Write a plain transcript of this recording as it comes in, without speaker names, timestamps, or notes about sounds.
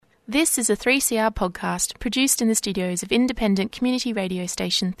This is a 3CR podcast produced in the studios of independent community radio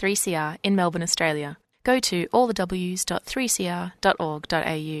station 3CR in Melbourne, Australia. Go to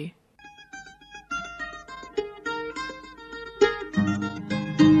allthews.3cr.org.au.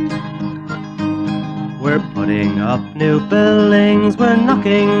 We're putting up new buildings, we're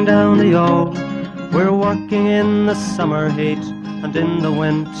knocking down the old. We're working in the summer heat and in the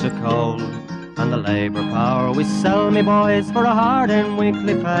winter cold. And the labour power we sell, me boys, for a hard and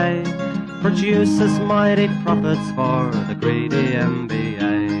weekly pay produces mighty profits for the greedy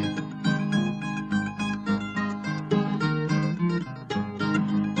MBA.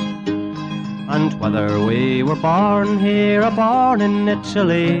 And whether we were born here or born in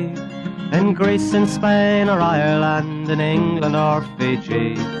Italy, in Greece, in Spain or Ireland, in England or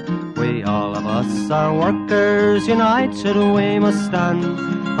Fiji, we all of us are workers, united we must stand,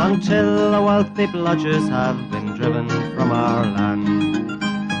 until the wealthy bludgers have been driven from our land.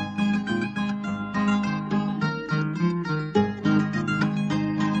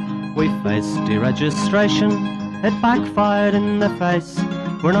 We faced deregistration, it backfired in the face.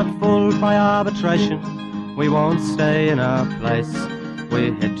 We're not fooled by arbitration, we won't stay in our place.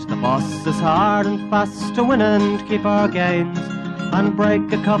 We hit the bosses hard and fast to win and keep our gains, and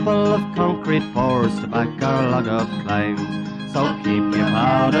break a couple of concrete pours to back our log of claims. So keep your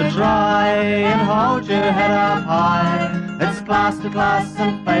powder dry and hold your head up high. It's class to class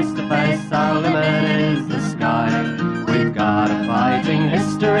and face to face, our limit is the sky. We've got a fighting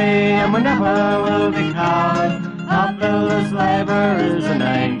history and we never will be cowed. Our builders' labour is a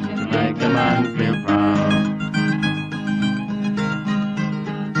name to make a man feel proud.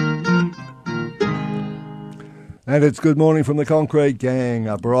 And it's good morning from the Concrete Gang,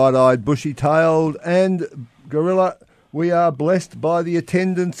 a bright-eyed, bushy-tailed and gorilla. We are blessed by the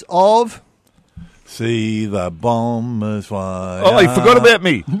attendance of... See the bombers fly. Oh, you forgot about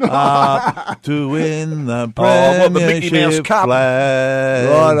me. Up to win the what, the Mickey Mouse Premiership Cup? flag.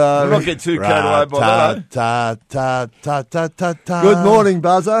 Righto. Not get too carried away by that. Good morning,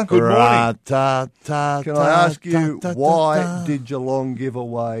 Buzzer. Good morning. Can I ask you, why did Geelong give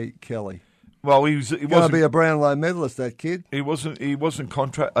away Kelly? Well, he Going to wasn't. be a Brownlow medalist, that kid. He wasn't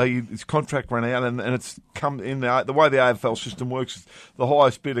contract. His contract ran out, and it's come in the way the AFL system works. The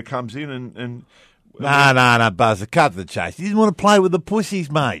highest bidder comes in, and No, Buzzer, cut the chase. He didn't want to play with the pussies,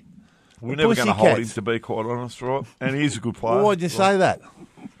 mate. we're never going to hold him, pussycats. to be quite honest, right? And he's a good player. Well, why'd you say that?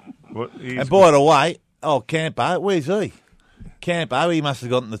 What, And by the way, Campo, where's he? Campo, he must have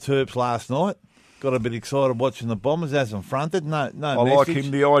gotten the Terps last night. Got a bit excited watching the Bombers, hasn't fronted. No I message. like him,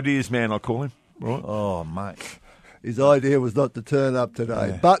 the ideas man, I call him. Right? Oh, mate. His idea was not to turn up today.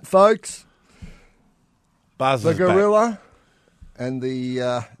 Yeah. But, folks, Buzzer's the gorilla and the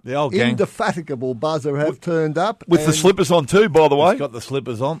old gang. indefatigable Buzzer have turned up. With the and slippers on too, by the way. He's got the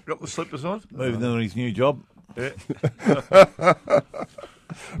slippers on. Got the slippers on. Moving on his new job. Yeah.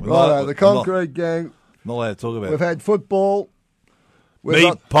 Righto, the Concrete Gang, Not allowed to talk about we've it. had football. We've Meat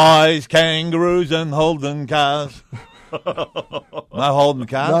got pies, kangaroos, and Holden cars. No Holden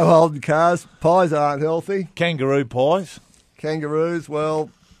cars. no holding cars. Pies aren't healthy. Kangaroo pies. Kangaroos,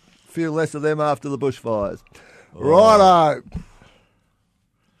 well, a few less of them after the bushfires. Righto.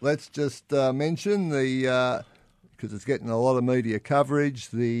 Let's just mention the, because it's getting a lot of media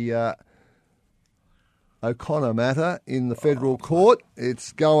coverage, the O'Connor matter in the federal court.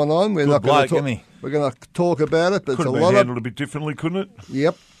 It's going on. We're Good not going bloke, to talk. isn't he? We're going to talk about it, but Could it's have a been lot handled of a bit differently, couldn't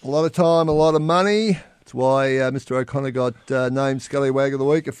it? a lot of time, a lot of money. That's why Mr. O'Connor got named Scallywag of the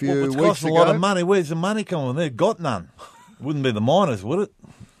Week a few Well, it's weeks costing ago. a lot of money. Where's the money coming from? They've got none. Wouldn't be the miners, would it?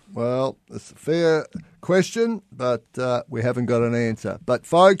 Well, it's a fair question, but we haven't got an answer. But,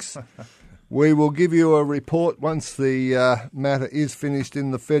 folks, we will give you a report once the matter is finished in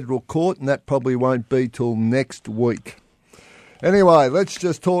the federal court, and that probably won't be till next week. Anyway, let's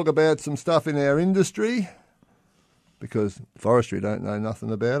just talk about some stuff in our industry, because forestry don't know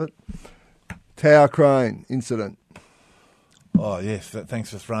nothing about it. Tower crane incident. Oh, yes. Thanks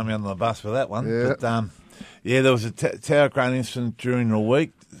for throwing me under the bus for that one. Yeah. But, there was a tower crane incident during the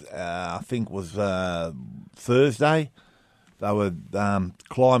week. I think it was Thursday. They were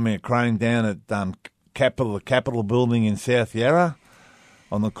climbing a crane down at the Capitol building in South Yarra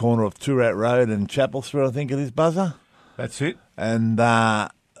on the corner of Toorat Road and Chapel Street, I think it is, Buzzer. That's it. And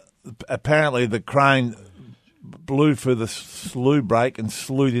apparently the crane blew through the slew brake and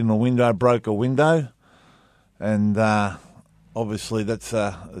slewed in a window, broke a window. And obviously that's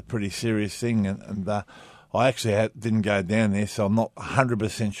a pretty serious thing. And I actually didn't go down there, so I'm not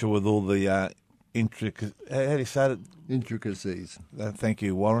 100% sure with all the intricacies. How do you say it? Intricacies. Thank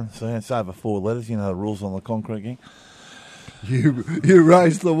you, Warren. So it's over 4 letters, you know the rules on the Concrete Gang. You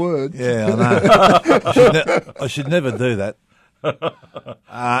raised the word. Yeah, I know. I should never do that.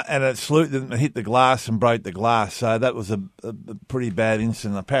 And it didn't hit the glass and broke the glass. So that was a pretty bad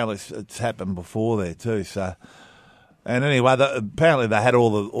incident. Apparently, it's happened before there too. So, and anyway, apparently they had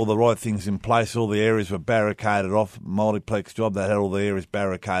all the right things in place. All the areas were barricaded off. Multiplex job. They had all the areas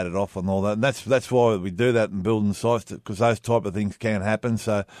barricaded off and all that. And that's why we do that in building sites, because those type of things can happen.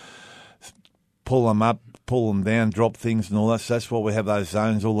 So pull them up, pull them down, drop things and all that. So that's why we have those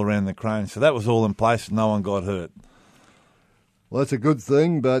zones all around the crane. So that was all in place and no one got hurt. Well, that's a good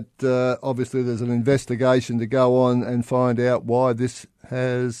thing, but obviously there's an investigation to go on and find out why this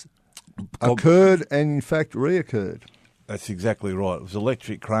has occurred and, in fact, reoccurred. That's exactly right. It was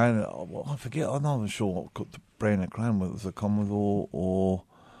electric crane. I forget. I'm not even sure what the brand of crane was. It was a Commodore or...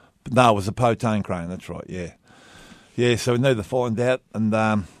 No, it was a Potane crane. That's right, yeah. Yeah, so we need to find out. And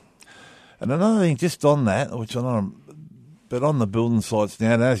another thing, just on that, which I know... But on the building sites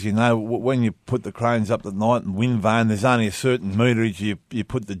now, as you know, when you put the cranes up at night and wind vane, there's only a certain meterage you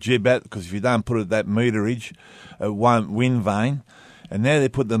put the jib at, because if you don't put it at that meterage, it won't wind vane. And now they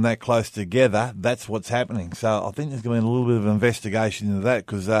put them that close together, that's what's happening. So I think there's going to be a little bit of investigation into that,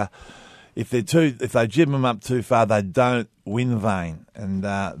 because if they jib them up too far, they don't wind vane. And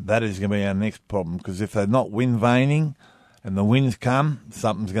that is going to be our next problem, because if they're not wind vaning and the winds come,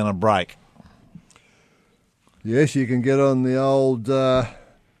 something's going to break. Yes, you can get on the old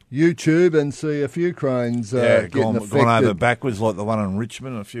YouTube and see a few cranes getting affected. Gone over backwards, like the one in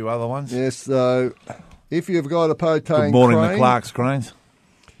Richmond and a few other ones. Yes, so if you've got a Potane Good morning, crane, the Clark's cranes.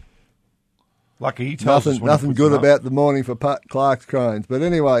 Lucky he tells us when nothing good about the morning for Clark's cranes. But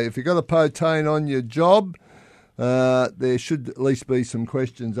anyway, if you've got a Potane on your job, there should at least be some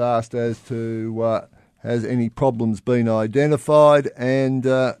questions asked as to has any problems been identified, and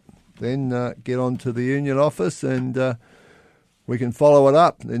then get on to the union office and we can follow it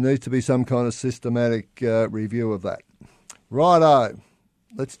up. There needs to be some kind of systematic review of that. Righto,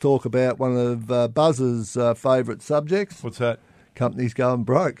 let's talk about one of Buzz's favourite subjects. What's that? Companies going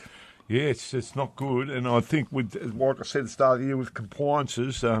broke. Yeah, it's not good, and I think with, like I said at the start of the year, with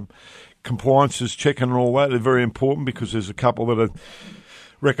compliances checking and all that, they're very important, because there's a couple that are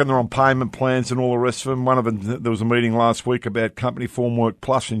reckon they're on payment plans and all the rest of them. One of them, there was a meeting last week about Company Formwork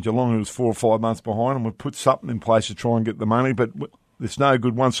Plus in Geelong, who was 4 or 5 months behind, and we put something in place to try and get the money, but it's no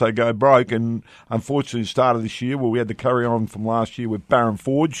good once they go broke. And unfortunately, it started this year, where we had to carry on from last year with Barron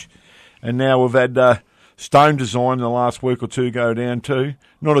Forge, and now we've had Stone Design in the last week or two go down too.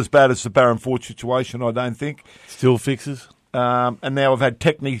 Not as bad as the Barron Forge situation, I don't think. Still fixes. And now we've had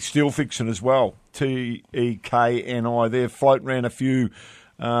Technique Steel Fixing as well, TEKNI. They're floating around a few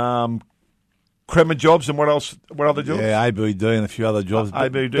Crema jobs, and what else? What other jobs? Yeah, ABD and a few other jobs.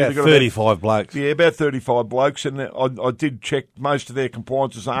 ABD, about 35 blokes. Yeah, about 35 blokes, and I did check. Most of their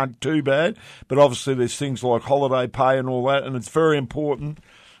compliances aren't too bad, but obviously there's things like holiday pay and all that, and it's very important.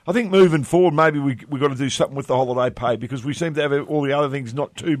 I think moving forward, maybe we got to do something with the holiday pay, because we seem to have all the other things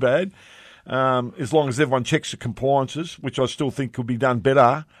not too bad, as long as everyone checks the compliances, which I still think could be done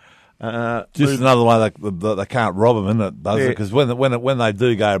better. Just another way they can't rob them, isn't it? Does it? Because when they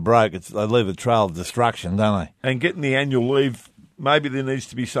do go broke, they leave a trail of destruction, don't they? And getting the annual leave, maybe there needs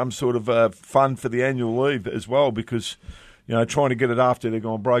to be some sort of fund for the annual leave as well, because trying to get it after they're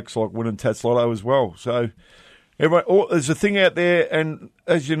gone broke is like winning Tats Lotto as well. So everyone, there's a thing out there, and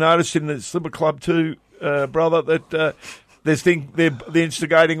as you noticed in the Slipper Club too, brother, that there's they're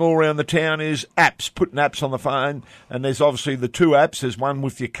instigating all around the town is apps, putting apps on the phone, and there's obviously the two apps. There's one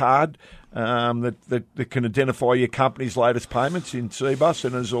with your card that can identify your company's latest payments in CBUS,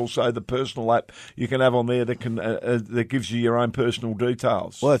 and there's also the personal app you can have on there that can that gives you your own personal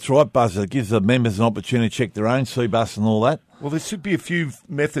details. Well, that's right, Buzz. It gives the members an opportunity to check their own CBUS and all that. Well, there should be a few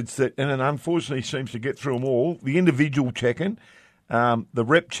methods that, and it unfortunately seems to get through them all: the individual checking, the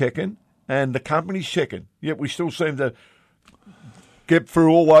rep checking, and the company's checking. Yet we still seem to get through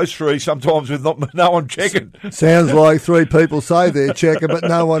all those three sometimes with no one checking. Sounds like three people say they're checking, but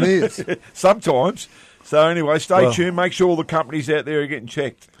no one is. Sometimes. So anyway, stay tuned. Make sure all the companies out there are getting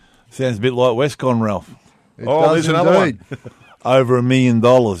checked. Sounds a bit like Westcon, Ralph. There's another one. Over $1 million in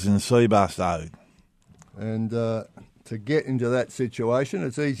CBUS owed. And to get into that situation,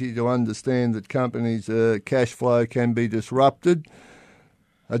 it's easy to understand that companies' cash flow can be disrupted.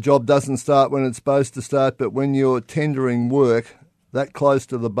 A job doesn't start when it's supposed to start, but when you're tendering work that close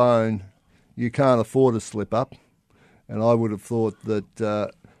to the bone, you can't afford to slip up. And I would have thought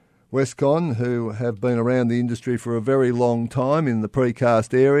that Westcon, who have been around the industry for a very long time in the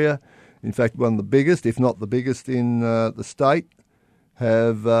precast area, in fact one of the biggest, if not the biggest in the state,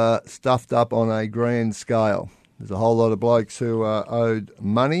 have stuffed up on a grand scale. There's a whole lot of blokes who are owed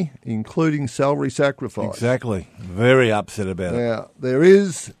money, including salary sacrifice. Exactly. Very upset about it. Now, there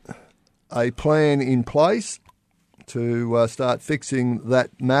is a plan in place to start fixing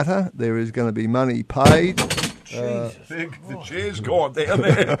that matter. There is going to be money paid. The chair's gone down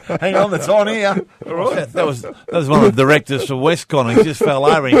there. Hang on, that's on here. All right. That was one of the directors for Westcon. He just fell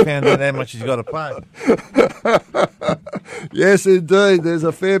over and he found out how much he's got to pay. Yes, indeed. There's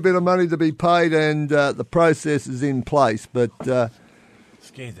a fair bit of money to be paid, and the process is in place. But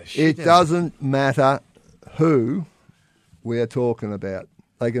Scared the shit it doesn't matter who we are talking about.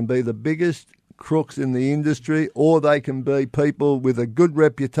 They can be the biggest crooks in the industry, or they can be people with a good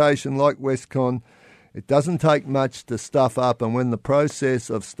reputation like Westcon. It doesn't take much to stuff up, and when the process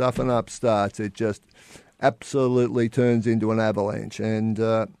of stuffing up starts, it just absolutely turns into an avalanche. And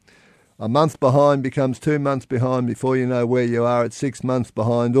a month behind becomes 2 months behind before you know where you are. At 6 months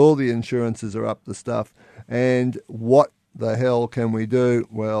behind, all the insurances are up to stuff. And what the hell can we do?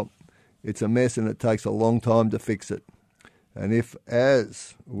 Well, it's a mess, and it takes a long time to fix it. And if,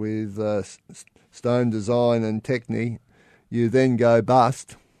 as with Stone Design and Techni, you then go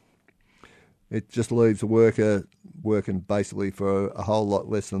bust, it just leaves a worker working basically for a whole lot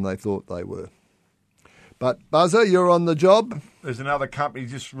less than they thought they were. But, Buzzer, you're on the job. There's another company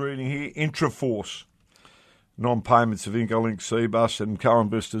just reading here, Intraforce. Non-payments of Incolink, Cbus and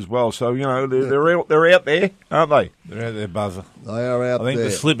Coenbust as well. So, you know, they're out there, aren't they? They're out there, Buzzer. They are out I think there.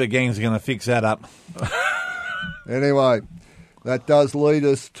 the Slipper gang's going to fix that up. Anyway, that does lead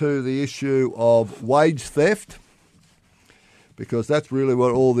us to the issue of wage theft, because that's really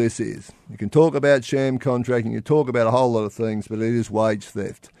what all this is. You can talk about sham contracting, you can talk about a whole lot of things, but it is wage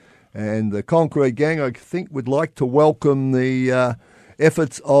theft. And the Concrete Gang, I think, would like to welcome the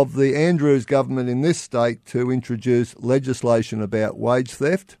efforts of the Andrews government in this state to introduce legislation about wage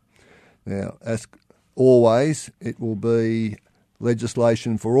theft. Now, as always, it will be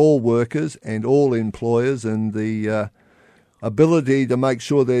legislation for all workers and all employers, and the ability to make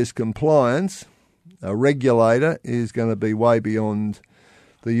sure there's compliance. A regulator is going to be way beyond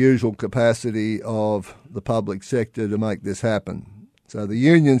the usual capacity of the public sector to make this happen. So the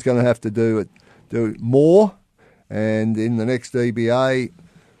union's going to have to do more, and in the next EBA,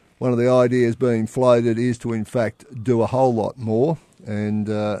 one of the ideas being floated is to in fact do a whole lot more, and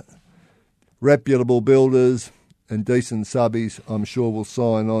reputable builders and decent subbies, I'm sure, will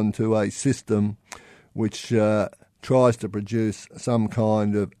sign on to a system which tries to produce some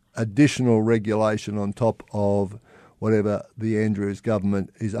kind of additional regulation on top of whatever the Andrews government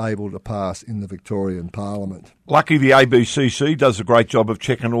is able to pass in the Victorian Parliament. Lucky the ABCC does a great job of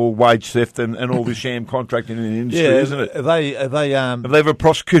checking all wage theft and all the sham contracting in the industry, isn't it? Have they Have they ever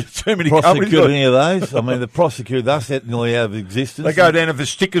prosecuted too many companies? prosecuted any of those? I mean, they've prosecuted us nearly out of existence. They go down if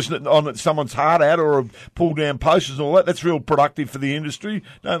there's stickers on someone's heart out or pull down posters and all that. That's real productive for the industry,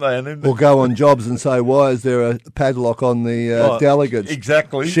 don't they? And then Or go on jobs and say, why is there a padlock on the delegate's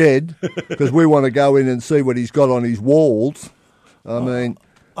shed? Because we want to go in and see what he's got on his walls.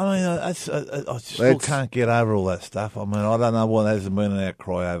 I still can't get over all that stuff. I mean, I don't know why there hasn't been an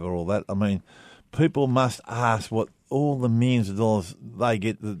outcry over all that. I mean, people must ask what all the millions of dollars they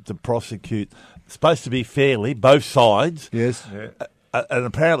get to prosecute. It's supposed to be fairly, both sides. Yes. Yeah. And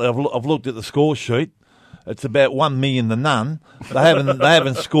apparently, I've looked at the score sheet. It's about 1 million to none. They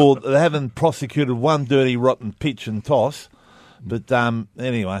haven't prosecuted one dirty, rotten pitch and toss. But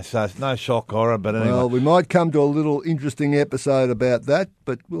anyway, so it's no shock horror. But anyway, Well, we might come to a little interesting episode about that,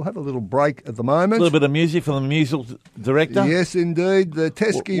 but we'll have a little break at the moment. a little bit of music from the musical director. Yes, indeed. The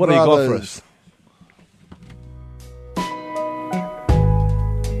Teskey What do you got for brothers. us?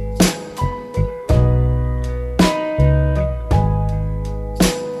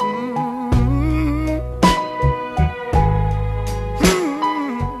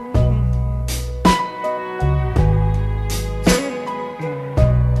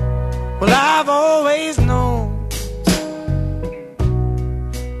 Well, I've always known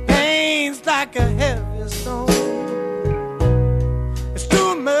pain's like a heavy stone. It's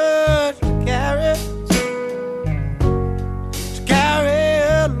too much to carry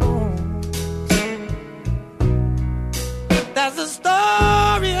alone. That's the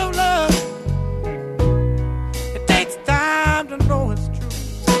story of love. It takes time to know it's true.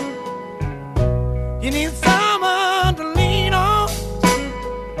 You need someone to lean on.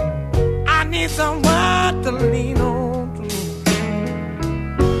 I need someone to lean on to.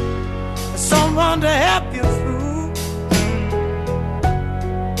 Someone to help you through.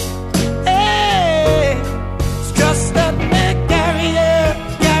 Hey, it's just let me carry you,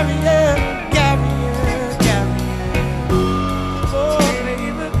 carry you, carry you, carry you. Oh,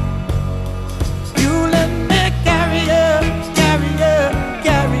 baby, you let me carry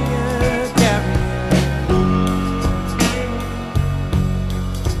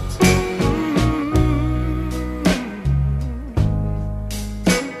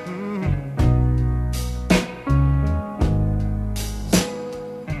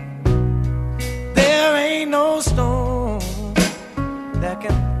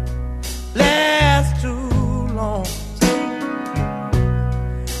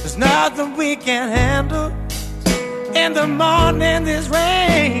nothing we can handle. In the morning, this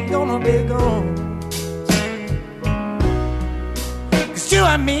rain gonna be gone. 'Cause you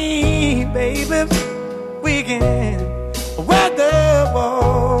and me, baby, we can weather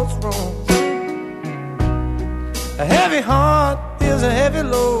what's wrong. A heavy heart is a heavy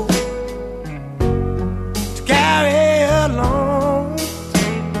load to carry along.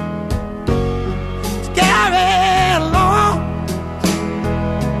 To carry along.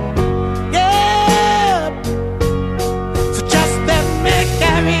 Yeah. So just let me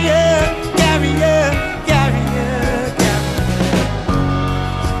carry you, carry you, carry you,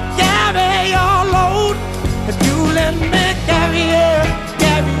 carry your load. If you let me carry you,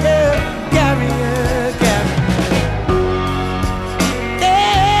 carry you, carry you, carry.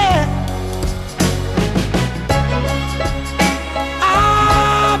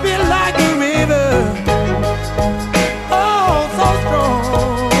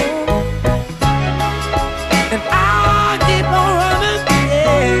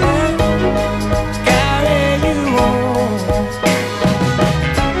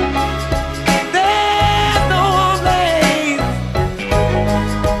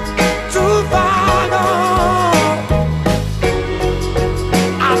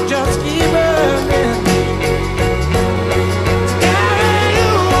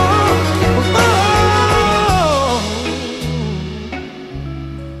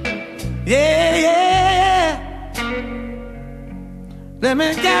 Let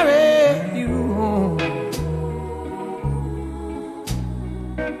me carry you home.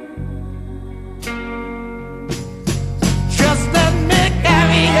 Just let me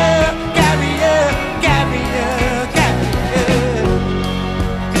carry you, carry you, carry you, carry you.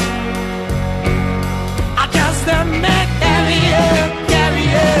 I just let me carry you, carry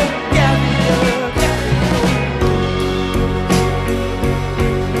you, carry you, carry you.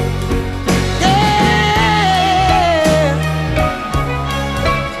 Yeah.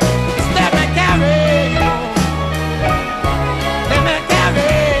 Let me carry you home. Let me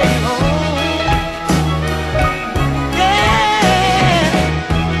carry you home. Yeah.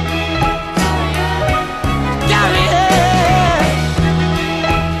 Carry it.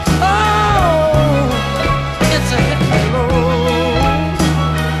 Oh, it's a heavy load.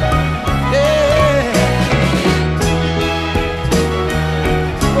 Yeah.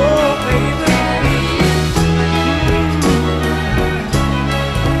 Oh, baby.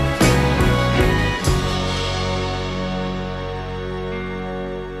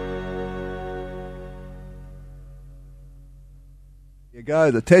 You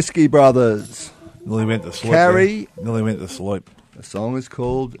go, the Teskey Brothers. Nearly went to sleep. Carry. there. Nearly went to sleep. The song is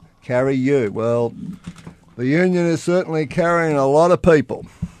called Carry You. Well, the union is certainly carrying a lot of people,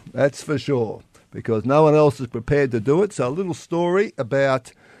 that's for sure, because no one else is prepared to do it. So a little story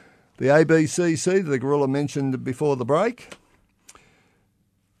about the ABCC that the gorilla mentioned before the break.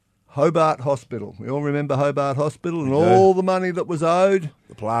 Hobart Hospital. We all remember Hobart Hospital and We do. all the money that was owed.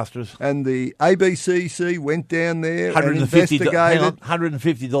 The plasters. And the ABCC went down there and $150 investigated.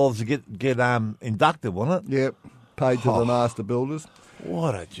 $150 to get inducted, wasn't it? Yep, paid to the master builders.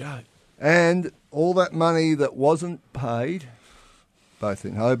 What a joke. And all that money that wasn't paid, both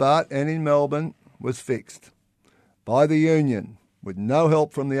in Hobart and in Melbourne, was fixed by the union with no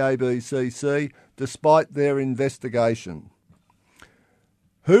help from the ABCC, despite their investigation.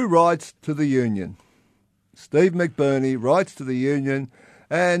 Who writes to the union? Steve McBurney writes to the union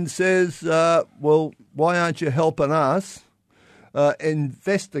and says, well, why aren't you helping us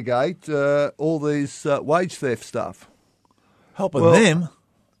investigate all these wage theft stuff? Helping Well, them?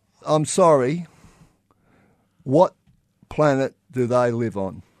 I'm sorry. What planet do they live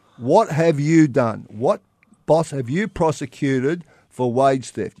on? What have you done? What boss have you prosecuted for wage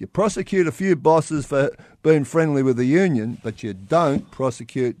theft? You prosecute a few bosses for being friendly with the union, but you don't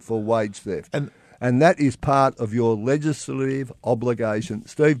prosecute for wage theft. And that is part of your legislative obligation.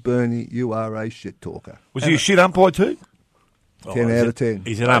 Steve Burney, you are a shit talker. Was he a shit umpire too? 10 out of 10.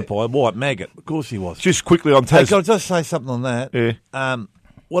 He's an umpire. White maggot. Of course he was. Just quickly on Hey, Taz. can I just say something on that? Yeah.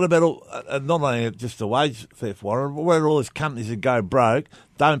 What about all, not only just the wage theft, Warren, but where all these companies that go broke,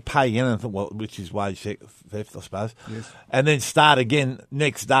 don't pay anything, well, which is wage theft, I suppose, Yes. and then start again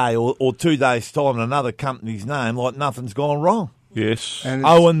next day or 2 days' time in another company's name like nothing's gone wrong. Yes. And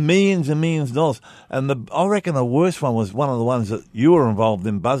it's- Owing millions and millions of dollars. And I reckon the worst one was one of the ones that you were involved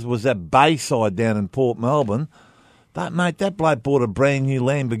in, Buzz, was that Bayside down in Port Melbourne. That bloke bought a brand new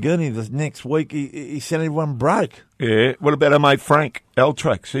Lamborghini. The next week, he sent everyone broke. Yeah. What about our mate Frank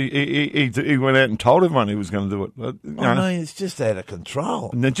Altrax? He went out and told everyone he was going to do it. I mean, it's just out of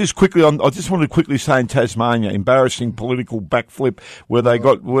control. And then just quickly, I just wanted to quickly say in Tasmania, embarrassing political backflip where they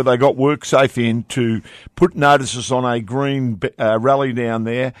got WorkSafe in to put notices on a green rally down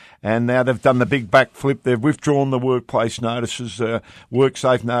there, and now they've done the big backflip. They've withdrawn the workplace notices,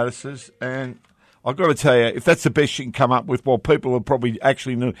 WorkSafe notices, and I've got to tell you, if that's the best you can come up with, while people are probably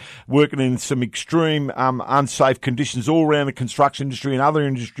actually working in some extreme unsafe conditions all around the construction industry and other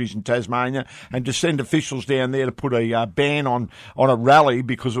industries in Tasmania, and to send officials down there to put a ban on a rally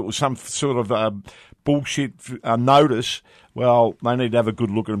because it was some sort of bullshit notice, well, they need to have a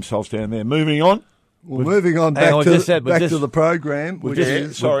good look at themselves down there. Moving on. Well, moving on back to the program.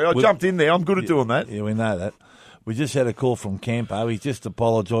 I jumped in there. I'm good at doing that. Yeah, we know that. We just had a call from Campo. He's just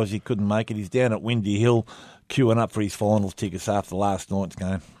apologised he couldn't make it. He's down at Windy Hill queuing up for his finals tickets after last night's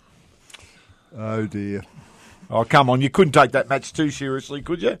game. Oh, dear. Oh, come on. You couldn't take that match too seriously,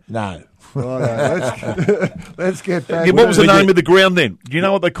 could you? No. Let's get back. Yeah, what was the name of the ground then? Do you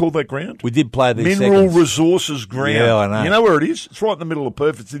know what they called that ground? We did play the Mineral Resources Ground. Yeah, I know. You know where it is? It's right in the middle of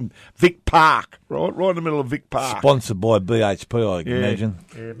Perth. It's in Vic Park, right in the middle of Vic Park. Sponsored by BHP, I imagine.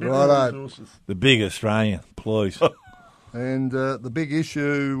 Yeah, Righto. Resources. The big Australian, please. And the big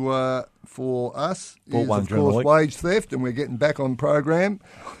issue for us Bought is, one of during the course, week. wage thest, and we're getting back on program.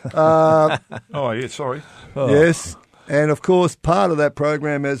 Oh, yeah, sorry. Yes. And, of course, part of that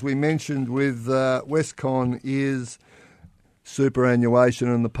program, as we mentioned with Westcon, is superannuation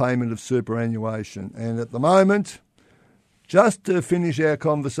and the payment of superannuation. And at the moment, just to finish our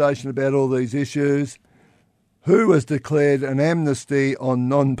conversation about all these issues, who has declared an amnesty on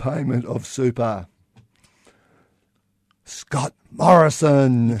non-payment of super? Scott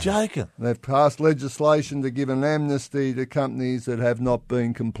Morrison. Joking. They've passed legislation to give an amnesty to companies that have not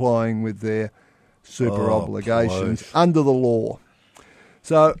been complying with their super obligations under the law.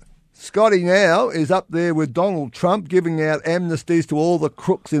 So Scotty now is up there with Donald Trump giving out amnesties to all the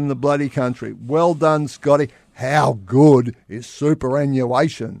crooks in the bloody country. Well done, Scotty. How good is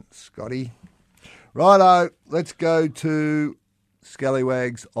superannuation, Scotty? Righto, let's go to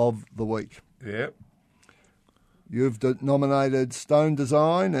Scallywags of the Week. Yeah. You've nominated Stone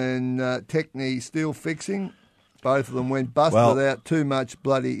Design and Techni Steel Fixing. Both of them went bust without too much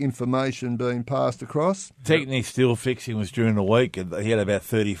bloody information being passed across. Techni Steel Fixing was during the week. He had about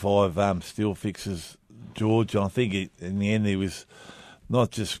 35 steel fixers, George. And I think in the end he was not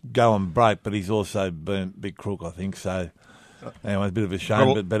just going broke, but he's also been a big crook, I think. So anyway, it's a bit of a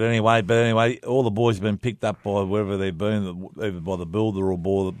shame. But anyway, all the boys have been picked up by wherever they've been, either by the builder or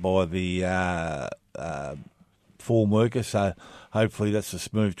by the form worker. So hopefully that's a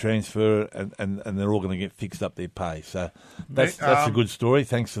smooth transfer, and they're all going to get fixed up their pay. So that's a good story.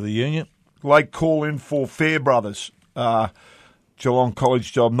 Thanks to the union. Late call in for Fairbrothers. Geelong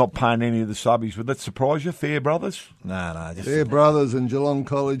College job, not paying any of the subbies. Would that surprise you, Fairbrothers? No. Fairbrothers and Geelong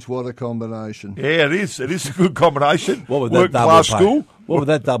College, what a combination. Yeah, it is. It is a good combination. What would that double pay? School. What would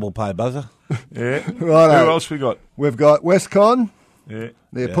that double pay, Buzzer? Yeah. Right. Who else we got? We've got Westcon. Yeah.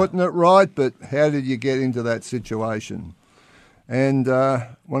 They're putting it right, but how did you get into that situation? And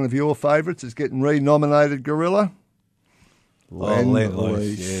one of your favourites is getting re-nominated, Gorilla.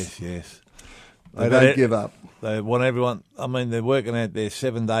 Lend-Lease. Yes. They don't give up. They want everyone. I mean, they're working out there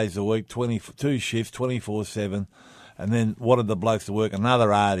 7 days a week, 22 shifts, 24/7, and then wanted the blokes to work another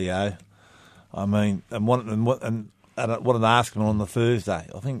RDO. I mean, and wanted to ask them on the Thursday.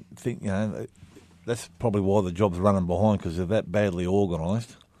 I think that's probably why the job's running behind, because they're that badly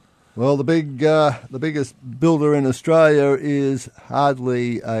organised. Well, the biggest builder in Australia is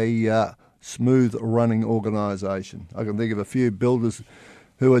hardly a smooth running organisation. I can think of a few builders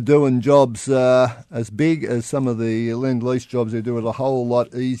who are doing jobs as big as some of the Lend-Lease jobs who do it a whole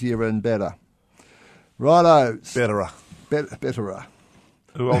lot easier and better. Righto. Betterer.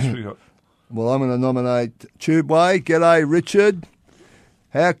 Who else we got? Well, I'm going to nominate Tubeway. G'day, Richard.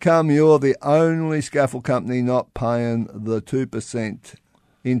 How come you're the only scaffold company not paying the 2%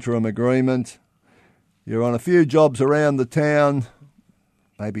 interim agreement? You're on a few jobs around the town.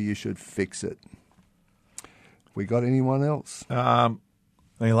 Maybe you should fix it. We got anyone else?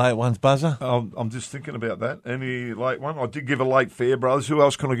 Any late ones, Buzzer? I'm just thinking about that. Any late one? I did give a late fare, brothers. Who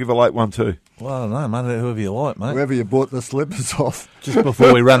else can I give a late one to? Well, I don't know, mate. Whoever you like, mate. Whoever you bought the slippers off. Just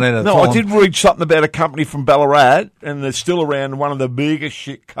before we run out of No, time. I did read something about a company from Ballarat, and they're still around, one of the biggest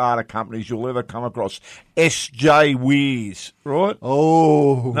shit carter companies you'll ever come across, SJ Weirs, right?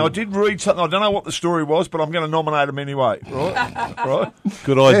 Oh. Now, I did read something. I don't know what the story was, but I'm going to nominate them anyway, right? Right?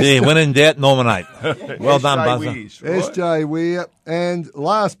 Good idea. When in doubt, nominate. Well done, SJ Buzzer. Weirs, right? SJ Weir. And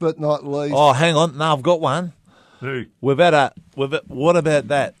last but not least, Oh, hang on. No, I've got one. Who? What about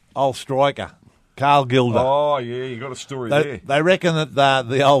that old striker, Carl Gilder? Oh, yeah, you got a story there. They reckon that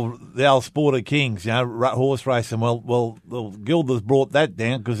the old Sport of Kings, horse racing. Well, Gilder's brought that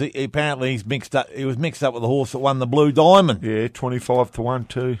down because apparently he's mixed up. He was mixed up with the horse that won the Blue Diamond. Yeah, 25-1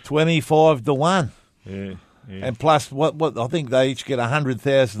 too. 25-1. Yeah. And plus, what I think they each get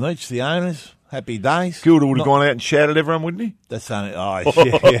 100,000 each. The owners, happy days. Gilder would have gone out and shouted at everyone, wouldn't he? That's only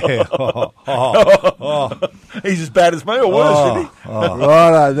yeah. He's as bad as me or worse, isn't he?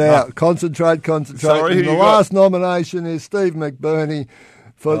 righto, now, concentrate. Sorry, who And the you last nomination is Steve McBurney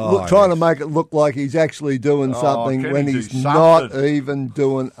for trying to make it look like he's actually doing something can when he do he's not something? even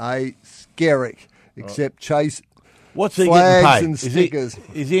doing a skerrick, except chase What's he flags getting paid? and stickers.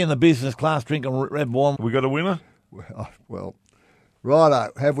 Is he in the business class drinking red wine? We got a winner? Well,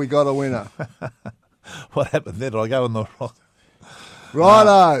 righto, have we got a winner? What happened there? Did I go in the wrong?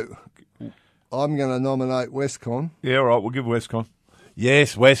 Righto. I'm going to nominate Westcon Yeah, all right, we'll give Westcon.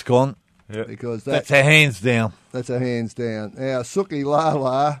 Yes, Westcon. because That's a hands down. that's a hands down. Now, Suki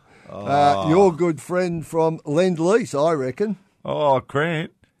Lala, your good friend from Lend Lease, I reckon. Oh,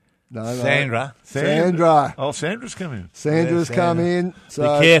 Grant. No, Sandra. Sandra. Oh, Sandra's coming. Sandra's Yeah, come Sandra. in.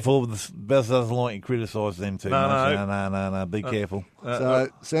 So, Be careful. Buzz doesn't like you criticise them too No, much. no. No. Be careful. so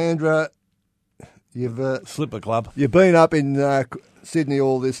Sandra, you've Slipper club. you've been up in Sydney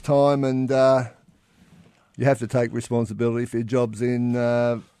all this time, and you have to take responsibility for your jobs in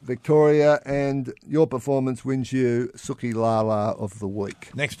Victoria, and your performance wins you Suki Lala of the week.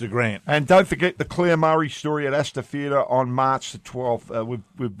 Next to Grant. And don't forget the Claire Murray story at Astor Theatre on March the 12th. With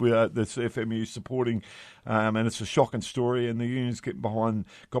the CFMU supporting, and it's a shocking story, and the unions got behind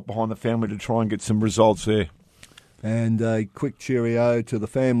the family to try and get some results there. And a quick cheerio to the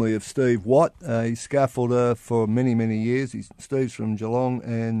family of Steve Watt. He's scaffolder for many, many years. Steve's from Geelong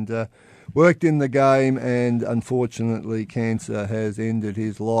and worked in the game, and unfortunately cancer has ended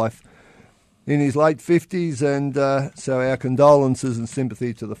his life in his late 50s. And so our condolences and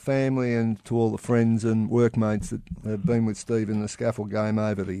sympathy to the family and to all the friends and workmates that have been with Steve in the scaffold game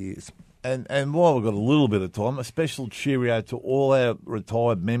over the years. And while we've got a little bit of time, a special cheerio to all our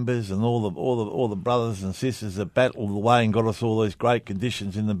retired members and all the brothers and sisters that battled away and got us all these great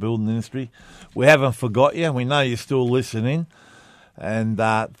conditions in the building industry. We haven't forgot you. We know you're still listening. And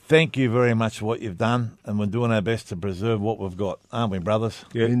thank you very much for what you've done. And we're doing our best to preserve what we've got, aren't we, brothers?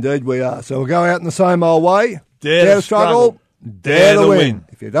 Yeah. Indeed we are. So we'll go out in the same old way. Dare to struggle. Dare to win.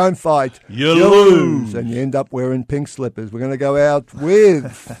 If you don't fight, You lose. And you end up wearing pink slippers. We're going to go out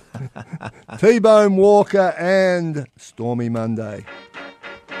with T-Bone Walker and Stormy Monday.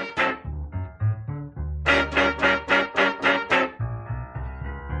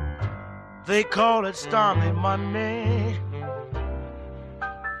 They call it Stormy Monday,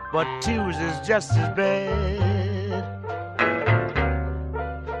 but Tuesday's just as bad.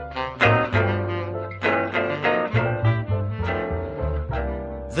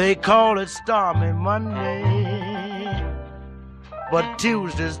 They call it Stormy Monday, but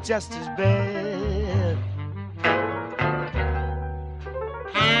Tuesday's just as bad.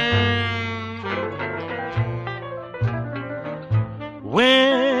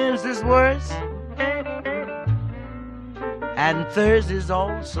 Wednesday's worse, and Thursday's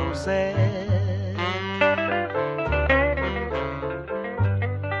also sad.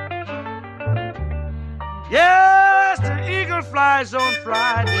 Yes, the eagle flies on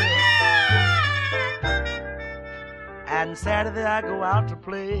Friday, and Saturday I go out to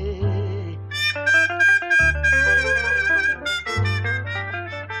play.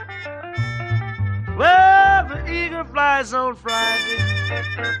 Well, the eagle flies on Friday,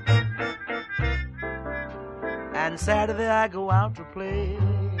 and Saturday I go out to play.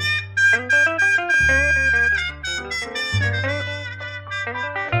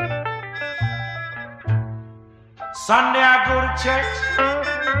 Sunday I go to church,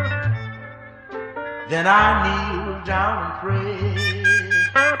 then I kneel down and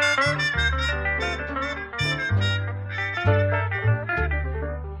pray.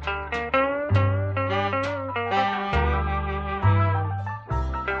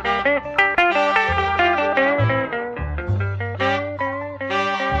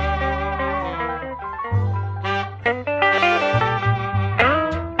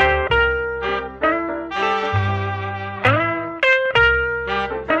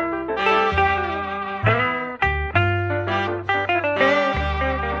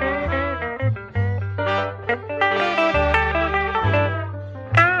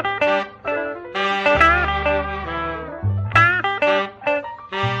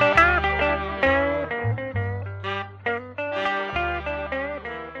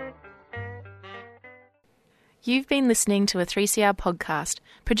 You've been listening to a 3CR podcast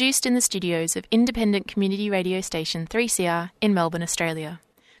produced in the studios of independent community radio station 3CR in Melbourne, Australia.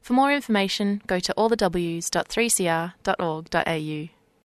 For more information, go to allthews.3cr.org.au.